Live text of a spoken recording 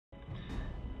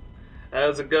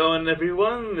How's it going,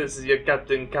 everyone? This is your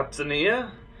Captain Capson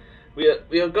here. We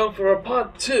are going for a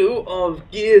part 2 of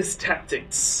Gears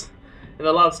Tactics. In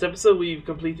the last episode, we've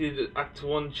completed Act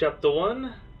 1, Chapter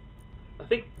 1. I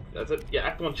think that's it. Yeah,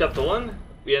 Act 1, Chapter 1.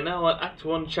 We are now at Act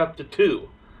 1, Chapter 2.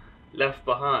 Left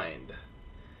Behind.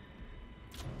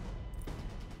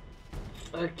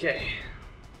 Okay.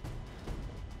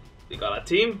 We got our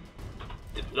team.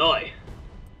 Deploy.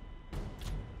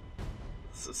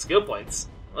 So skill points.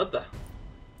 What the?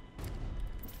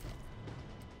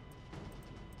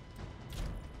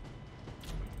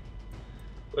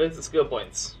 Where's the skill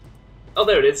points? Oh,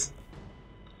 there it is.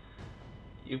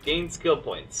 You gained skill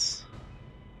points.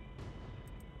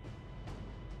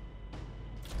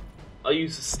 I'll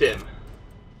use a stim.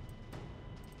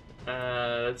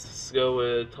 Let's go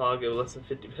with target with less than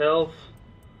 50 health.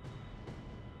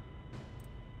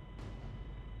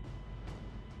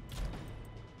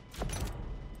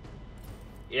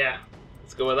 Yeah,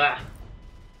 let's go with that.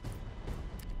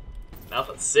 Now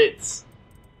for SIDS.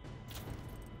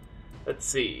 Let's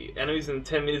see. Enemies in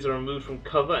 10 meters are removed from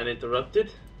cover and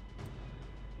interrupted.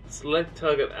 Select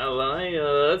target ally.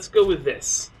 Let's go with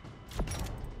this.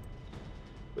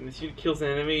 When this unit kills an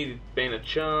enemy, bayonet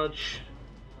charge.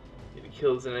 If it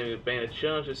kills an enemy with bayonet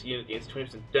charge, this unit gains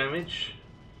 20% damage.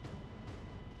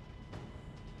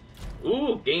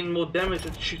 Ooh, gain more damage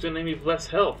if it shoots an enemy with less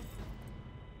health.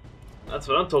 That's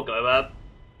what I'm talking about.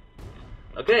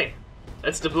 Okay,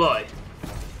 let's deploy.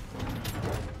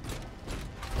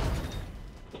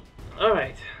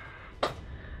 Alright.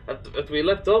 After we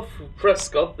left off,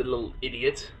 Prescott, the little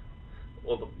idiot,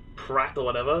 or the prat or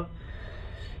whatever,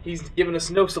 he's given us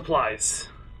no supplies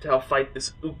to help fight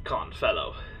this Ukon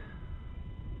fellow.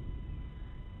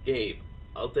 Gabe,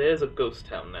 Aldea's a ghost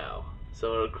town now,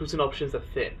 so our recruiting options are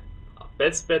thin. Our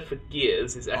best bet for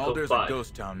Gears is Echo 5. Aldea's a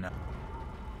ghost town now.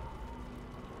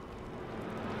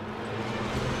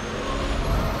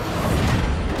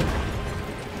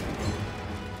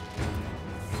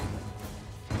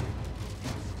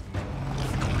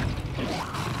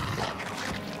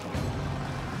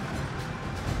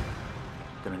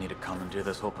 Gonna need to commandeer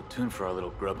this whole platoon for our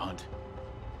little grub hunt.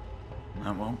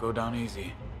 That won't go down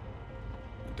easy.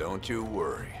 Don't you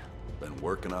worry. Been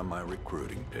working on my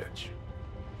recruiting pitch.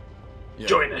 Yeah,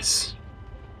 Join us.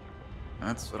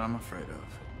 that's what I'm afraid of.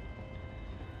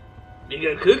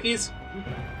 You got cookies.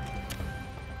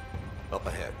 Up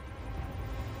ahead.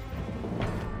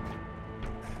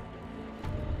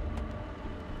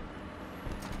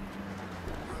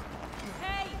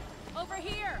 Hey! Over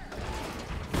here!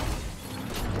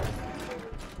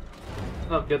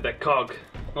 Oh, get that cog.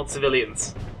 Not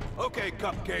civilians. Okay,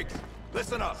 cupcakes.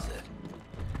 Listen up.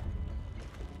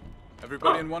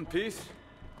 Everybody in one piece?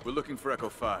 We're looking for Echo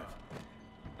 5.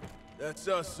 That's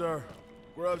us, sir.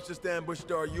 Grubs just ambushed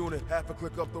our unit half a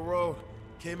click up the road.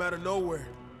 Came out of nowhere.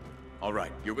 All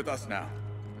right, you're with us now.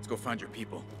 Let's go find your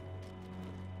people.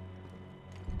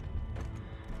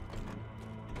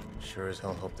 Sure as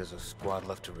hell hope there's a squad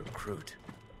left to recruit.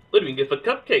 What do we get for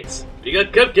cupcakes? We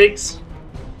got cupcakes.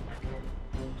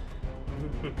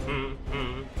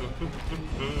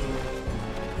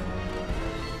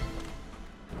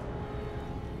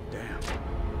 Damn.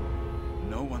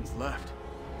 No one's left.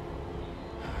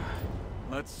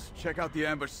 Let's check out the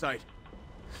ambush site.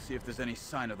 See if there's any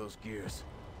sign of those gears.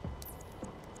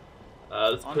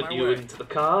 Let's On put my you way. into the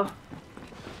car.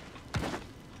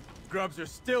 Grubs are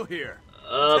still here.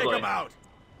 Oh Take boy. them out.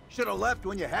 Should have left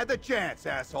when you had the chance,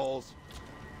 assholes.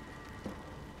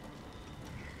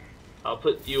 I'll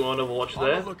put you on Overwatch On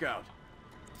there. the lookout.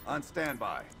 On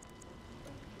standby.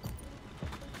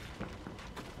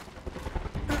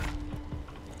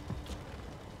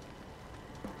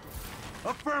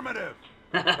 Affirmative.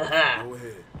 Go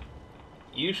ahead.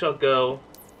 You shall go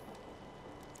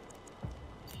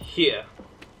here.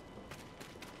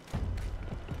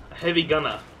 A heavy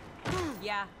gunner.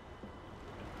 Yeah.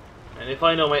 And if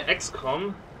I know my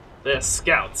XCOM, they're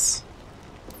scouts.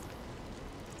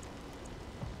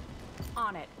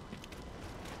 On it.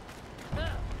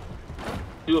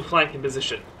 Do a flanking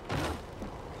position.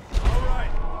 All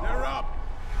right, they're up.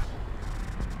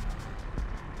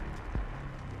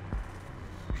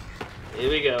 Here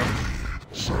we go.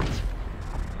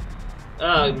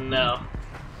 Oh no.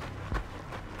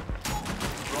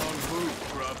 Wrong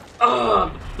move, Grub.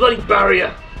 Ah, bloody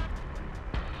barrier!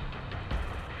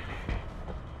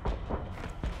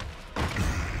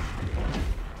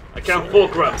 I count 4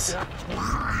 grubs.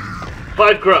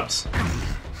 5 grubs.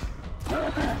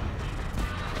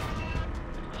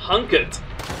 Hunkered.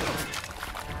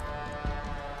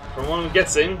 From what I'm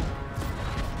guessing,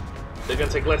 they're gonna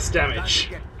take less damage.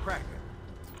 Get cracking.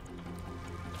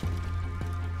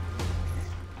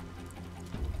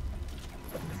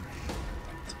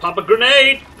 Pop a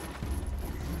grenade!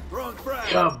 Throwing frag.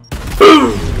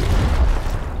 Kaboom!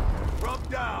 Drop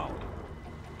down.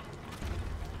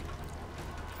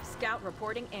 Scout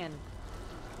reporting in.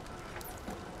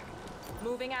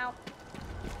 Moving out.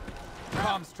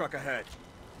 Comms truck ahead.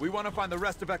 We want to find the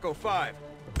rest of Echo 5.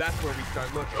 That's where we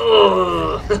start looking.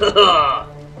 Oh.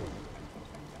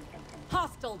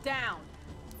 Hostile down.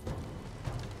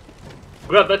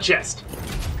 Grab that chest.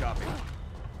 Copy.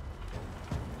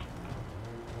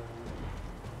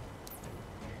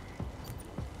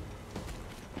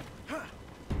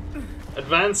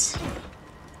 Advance.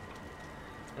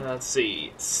 Let's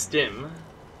see. Stim.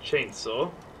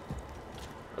 Chainsaw.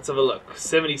 Let's have a look.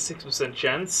 76%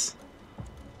 chance.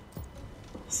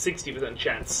 60%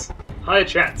 chance. Higher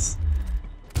chance.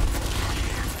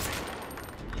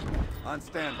 On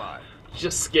standby.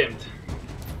 Just skimmed.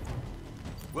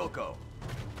 Wilco.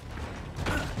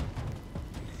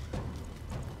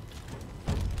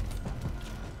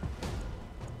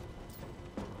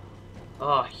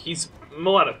 Ah, he's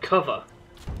more out of cover.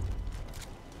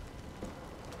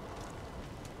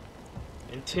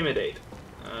 Intimidate.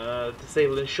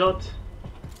 Disable and shot.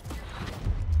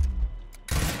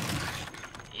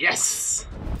 Yes!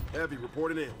 Heavy,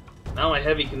 reporting in. Now my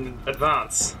heavy can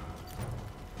advance.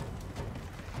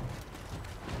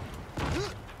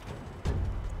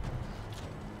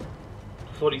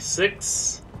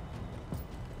 .46.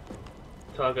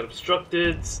 Target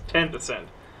obstructed. 10%.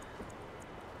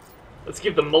 Let's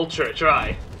give the mulcher a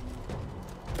try.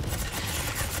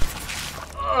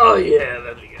 Oh yeah,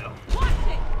 there we go. Watch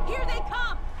it! Here they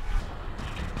come!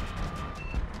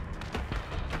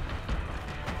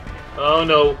 Oh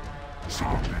no.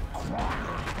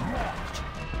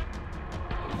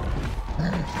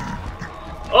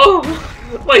 Oh!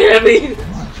 My heavy!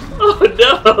 Oh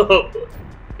no!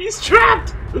 He's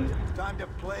trapped! Time to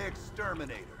play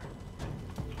exterminator.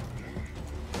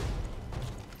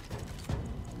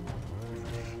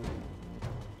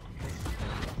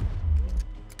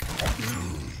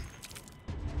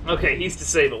 Okay, he's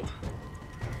disabled.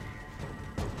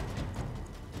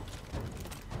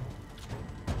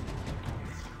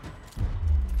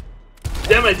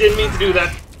 Damn, I didn't mean to do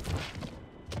that.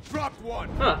 Dropped one.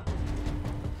 Huh.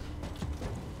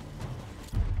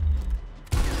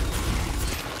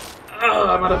 Oh,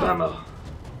 I'm out of ammo.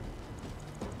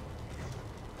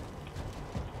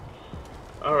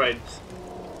 Alright.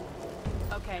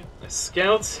 Okay, A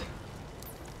scout.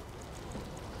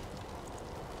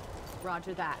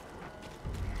 roger that.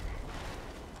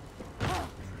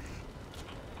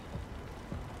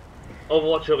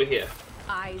 Overwatch over here.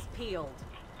 Eyes peeled.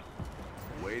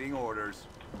 Waiting orders.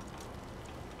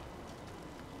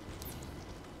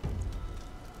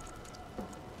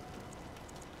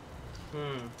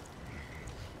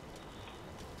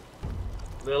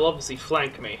 They'll obviously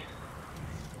flank me.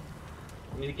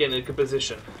 I need to get in a good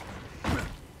position.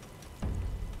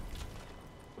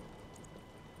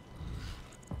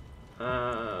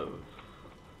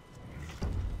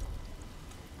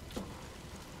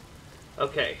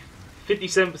 Okay.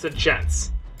 57%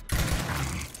 chance.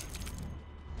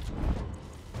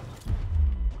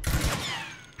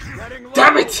 Getting low.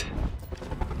 Damn it!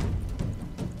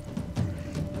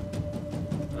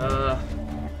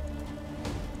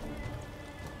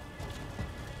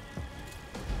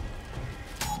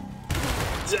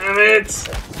 Damn it!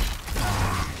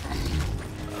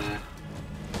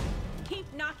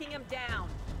 Keep knocking him down.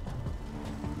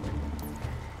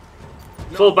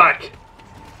 Fall back.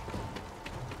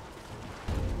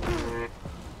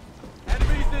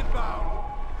 Enemies inbound.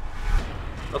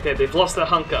 Okay, they've lost their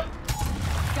hunker.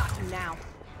 Got him now.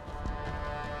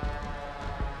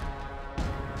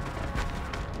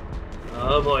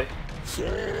 Oh boy.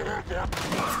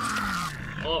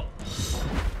 Oh.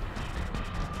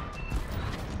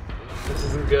 This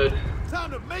isn't good.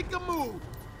 Time to make a move.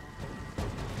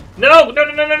 No! No,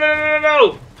 no, no, no, no, no,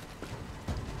 no!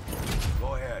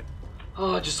 Go ahead.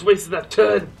 Oh, I just wasted that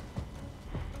turn.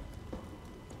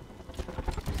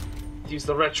 Use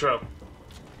the retro.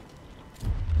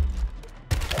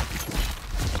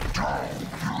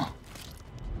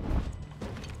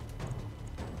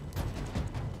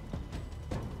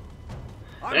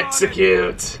 I'm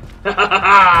Execute! Ha ha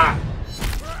ha!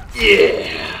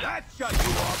 Yeah! That shut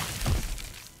you up.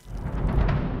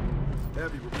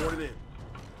 Heavy, reporting in.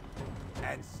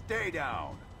 And stay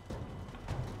down.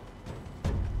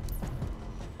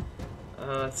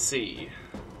 Let's see.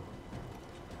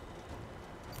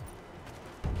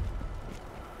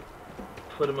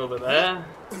 Put him over there.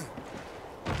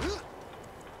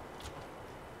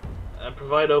 And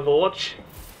provide Overwatch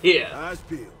here. Eyes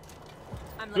peeled.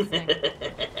 I'm listening.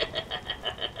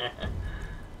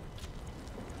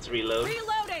 Let's reload.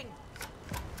 Reloading.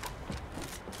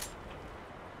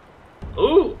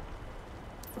 Ooh!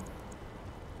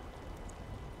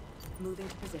 Moving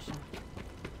to position.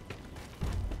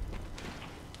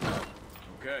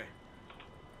 Okay.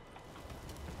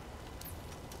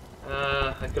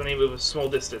 I can only move a small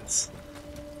distance.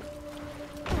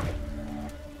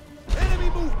 Enemy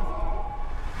movement!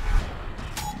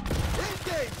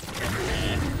 Engage!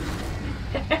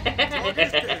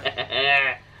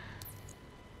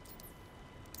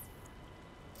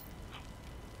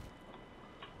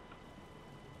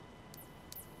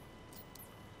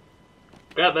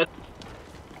 Grab it.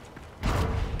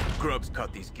 Grubs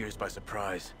caught these gears by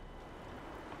surprise.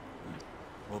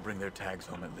 We'll bring their tags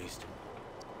home at least.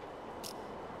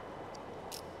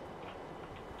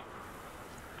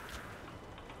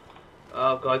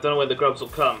 Oh god, I don't know when the grubs will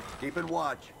come. Keeping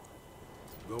watch.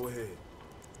 Go ahead.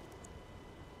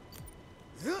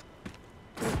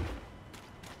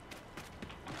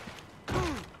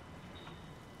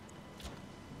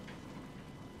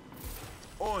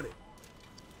 On it.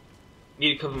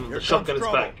 Need to cover him with Here the shotgun comes in his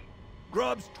trouble. back.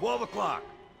 Grubs, 12 o'clock.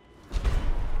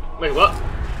 Wait, what?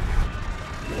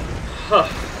 Huh.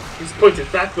 He's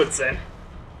pointed backwards then.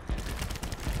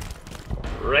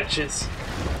 Wretches.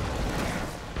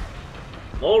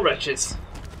 More wretches.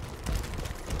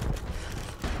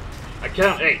 I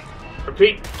count 8.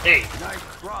 Repeat, 8. Nice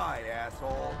try,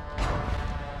 asshole.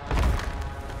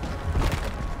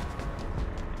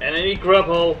 Enemy grub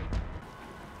hole.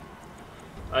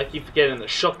 I keep forgetting the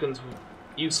shotgun's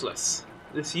useless.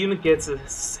 This unit gets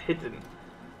us hidden.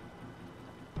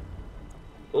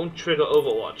 Won't trigger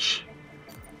Overwatch.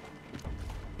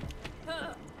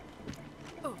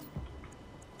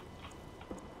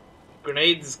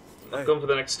 Grenades are going for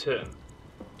the next turn.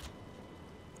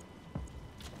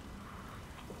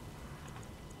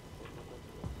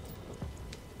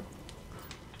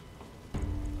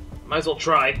 Might as well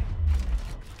try.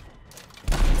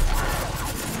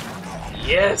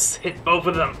 Yes! Hit both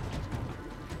of them!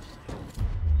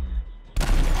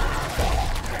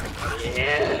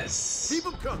 Yes! Keep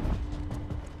them coming.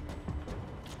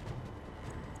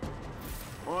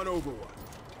 On Overwatch.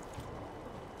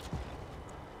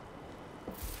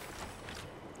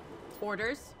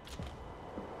 Orders.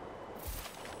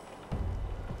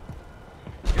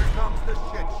 Here comes the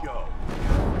shit show.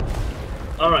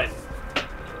 Alright.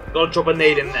 Gotta drop a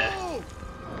nade in there.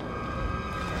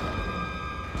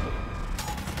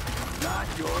 Not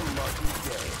your lucky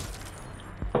day.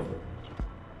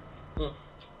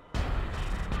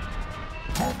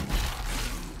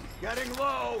 Getting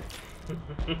low.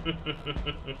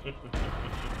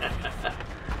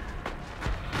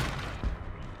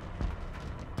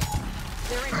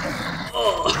 They're in.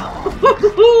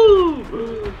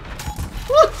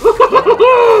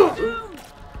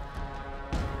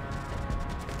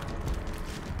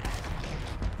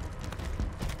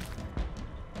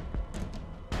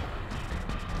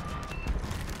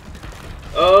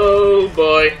 Oh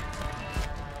boy.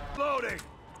 Loading.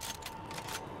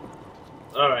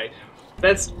 Alright.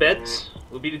 Best bet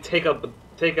will be to take out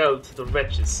the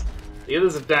wretches. The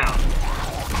others are down.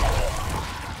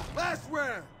 Last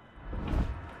round.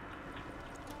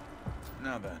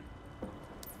 Now then.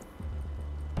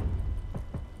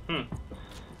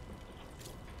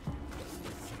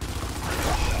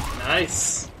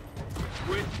 Nice.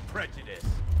 With prejudice.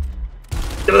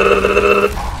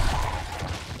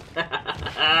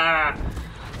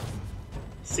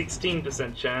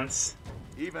 16% chance.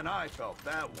 Even I felt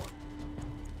that one.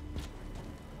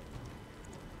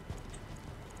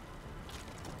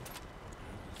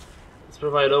 Let's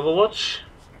provide Overwatch.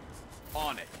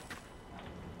 On it.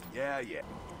 Yeah.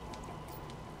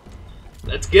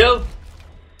 Let's go.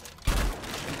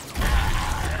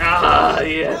 Ah,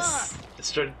 yes.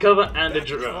 Destroyed cover and a Back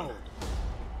to drone. home.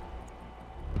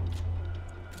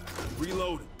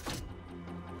 Reloading.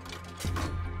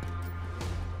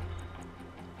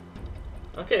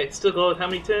 Okay, still got how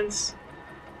many turns?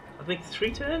 I think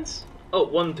 3 turns? Oh,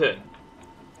 1 turn.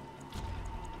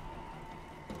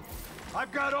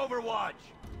 I've got Overwatch.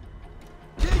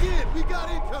 Dig in. We got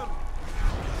incoming.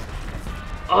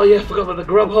 Oh yeah, I forgot about the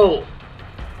grub hole.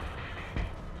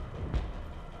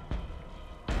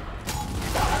 They're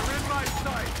in my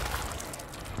sight.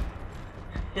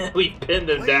 We pinned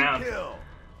him Clean down. kill.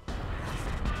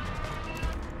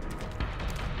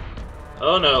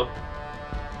 Oh no.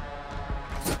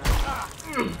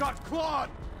 Got clawed.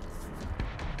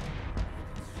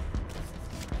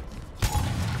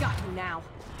 Got you now.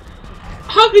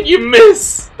 How could you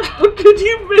miss? How could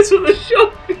you miss with a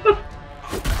shotgun?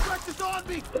 Wretches on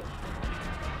me.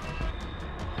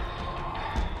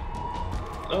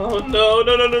 Oh no,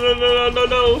 no, no, no, no, no, no,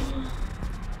 no.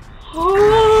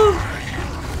 Oh.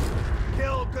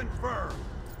 Kill confirmed.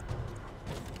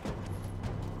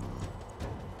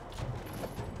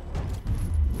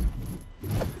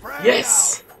 Frag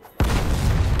Yes! out.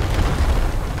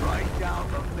 Right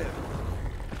down the middle.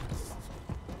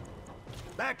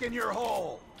 Back in your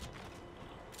hole.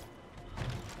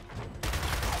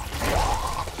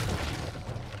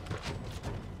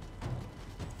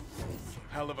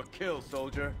 Hell of a kill,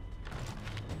 soldier.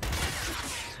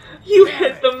 You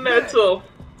hit the metal!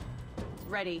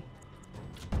 Ready.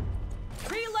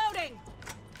 Reloading!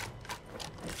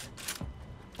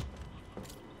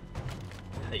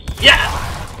 Yeah!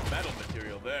 Metal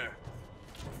material there.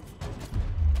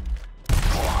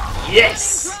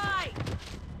 Yes! Try!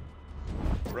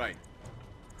 Right.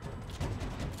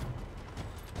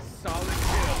 Solid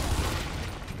kill.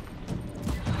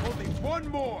 Only one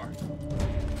more.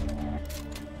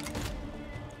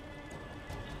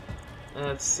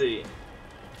 Let's see.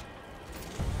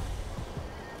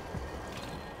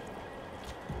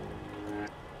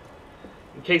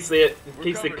 In case they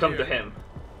covered come to here. him.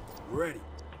 Ready.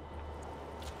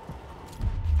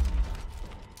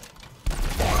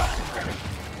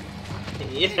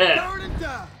 Yeah. Burn and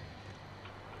die.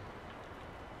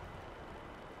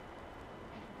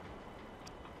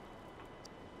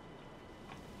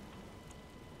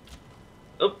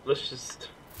 Oh, let's just.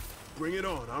 Bring it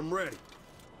on. I'm ready.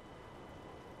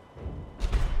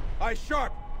 Eye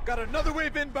sharp. Got another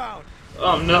wave inbound.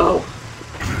 Oh no!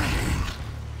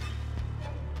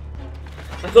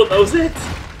 I thought that was it.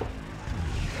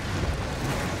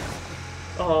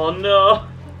 Oh no!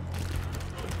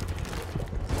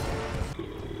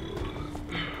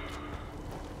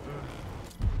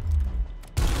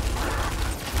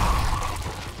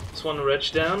 Just one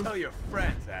wretch down. Tell your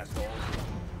friends, asshole.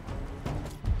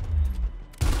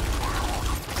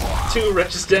 Two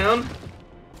wretches down.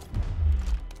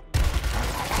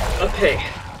 Okay.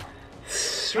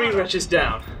 Three wretches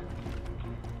down.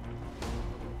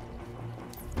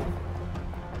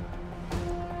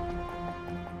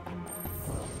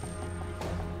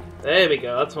 There we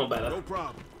go, that's more better. No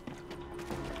problem.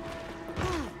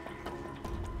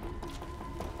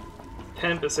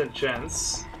 10%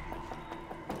 chance.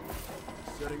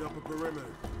 Setting up a perimeter.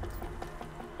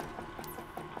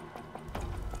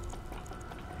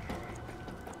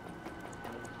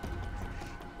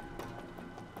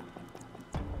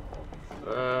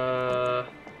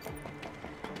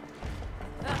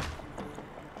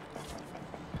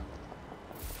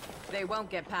 They won't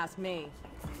get past me.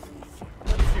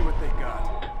 Let's see what they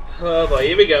got. Oh boy,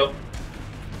 here we go.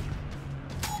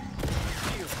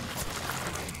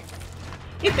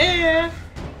 Yeah!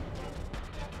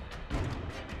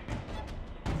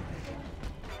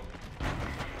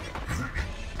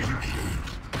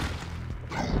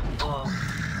 Oh,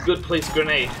 good place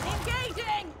grenade.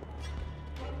 Engaging!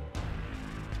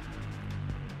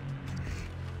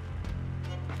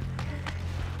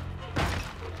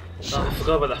 Oh, I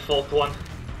forgot about the fourth one.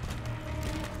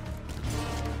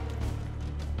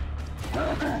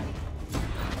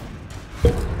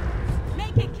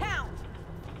 Make it count!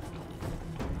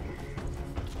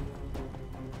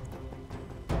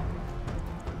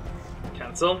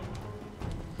 Cancel.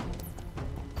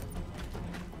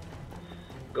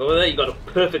 Go over there, you got a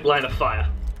perfect line of fire.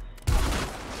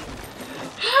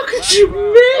 How could you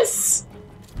miss?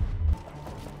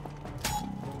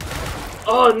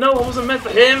 Oh no, it wasn't meant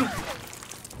for him.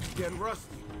 Getting rusty.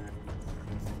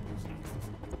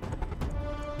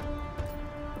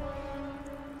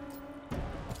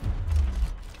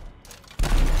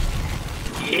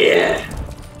 Yeah.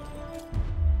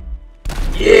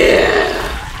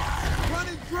 Yeah.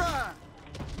 Running dry.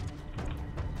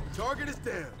 Target is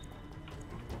down.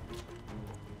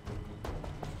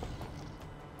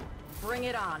 Bring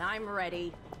it on, I'm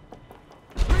ready.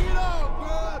 Bring it on,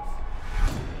 Grubs.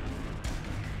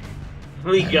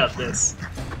 We got this.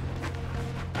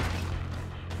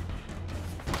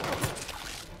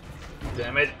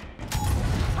 Damn it.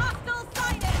 Hostile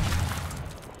sighted!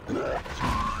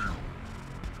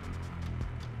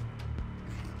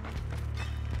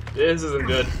 This isn't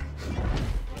good.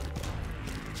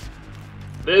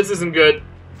 This isn't good.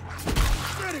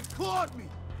 Man, it clawed me.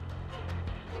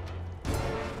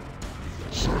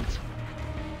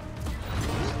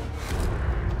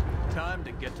 Time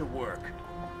to get to work.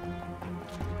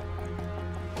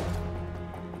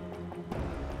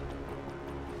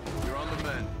 You're on the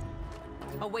mend.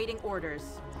 Awaiting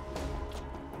orders.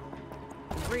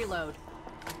 Reload.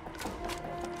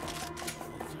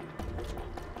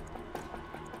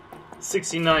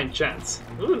 .69 chance.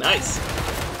 Ooh, nice.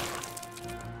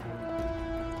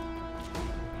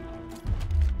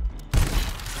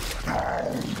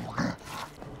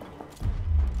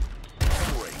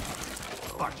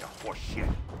 for shit.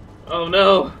 Oh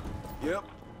no! Yep.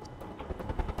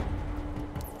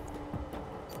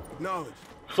 Acknowledge.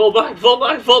 Fall back! Fall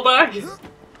back! Fall back!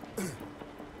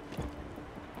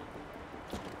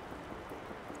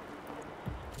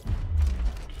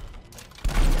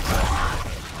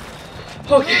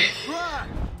 Okay. Try.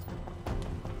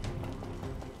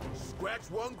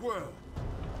 Scratch one grub.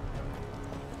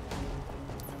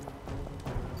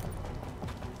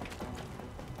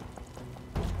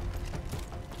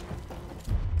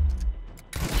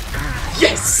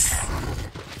 Yes!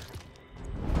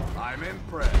 I'm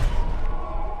impressed.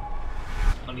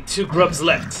 Only 2 grubs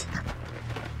left.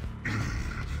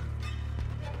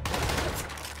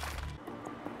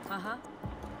 Uh-huh.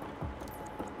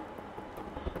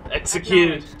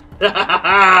 Execute.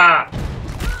 Yeah!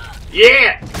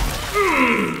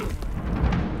 Mm.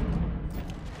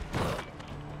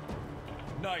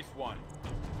 Nice one.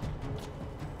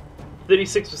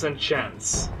 36%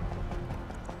 chance.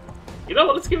 You know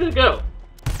what? Let's give it a go.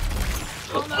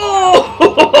 Oh!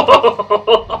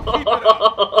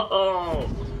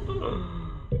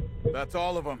 That's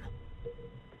all of them.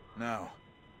 Now,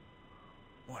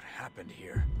 what happened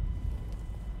here?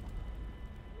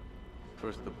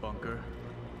 First the bunker,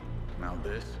 now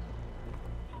this.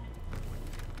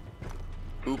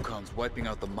 Ukon's wiping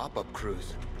out the mop-up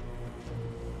crews.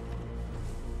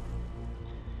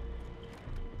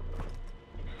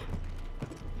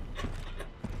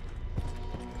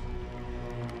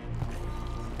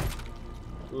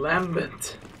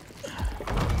 Lambent.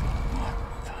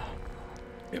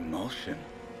 Emulsion.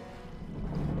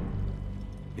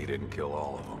 He didn't kill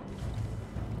all of them.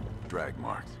 Drag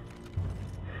marks.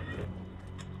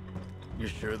 You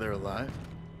sure they're alive?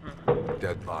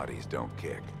 Dead bodies don't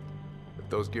kick. If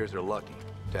those gears are lucky,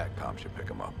 TACCOM should pick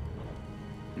them up.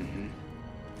 Mm-hmm.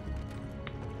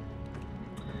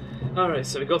 Alright,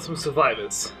 so we got some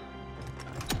survivors.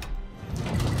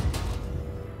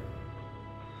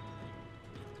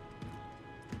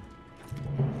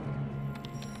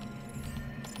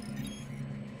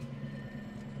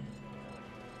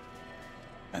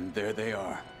 And there they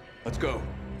are. Let's go.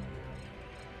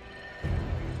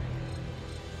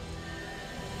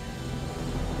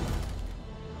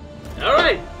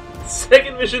 Alright!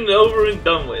 Second mission over and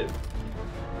done with.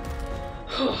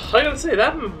 I gotta say,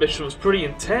 that mission was pretty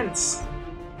intense.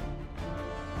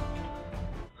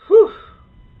 Whew.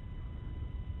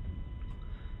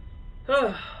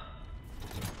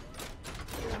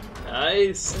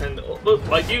 Nice, and look,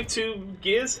 my YouTube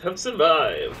gears have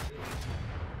survived.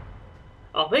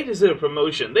 Oh, they deserve a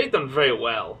promotion. They've done very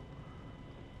well.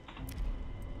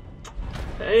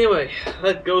 Anyway,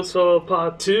 that goes for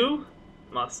part 2.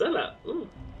 Marcella. Ooh.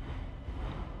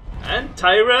 And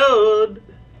Tyrone.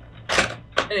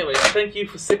 Anyway, thank you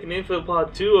for sticking in for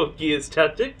part 2 of Gears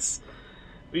Tactics.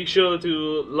 Be sure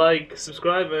to like,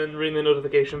 subscribe, and ring the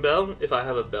notification bell, if I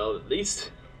have a bell at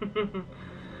least. And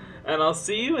I'll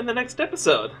see you in the next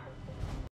episode.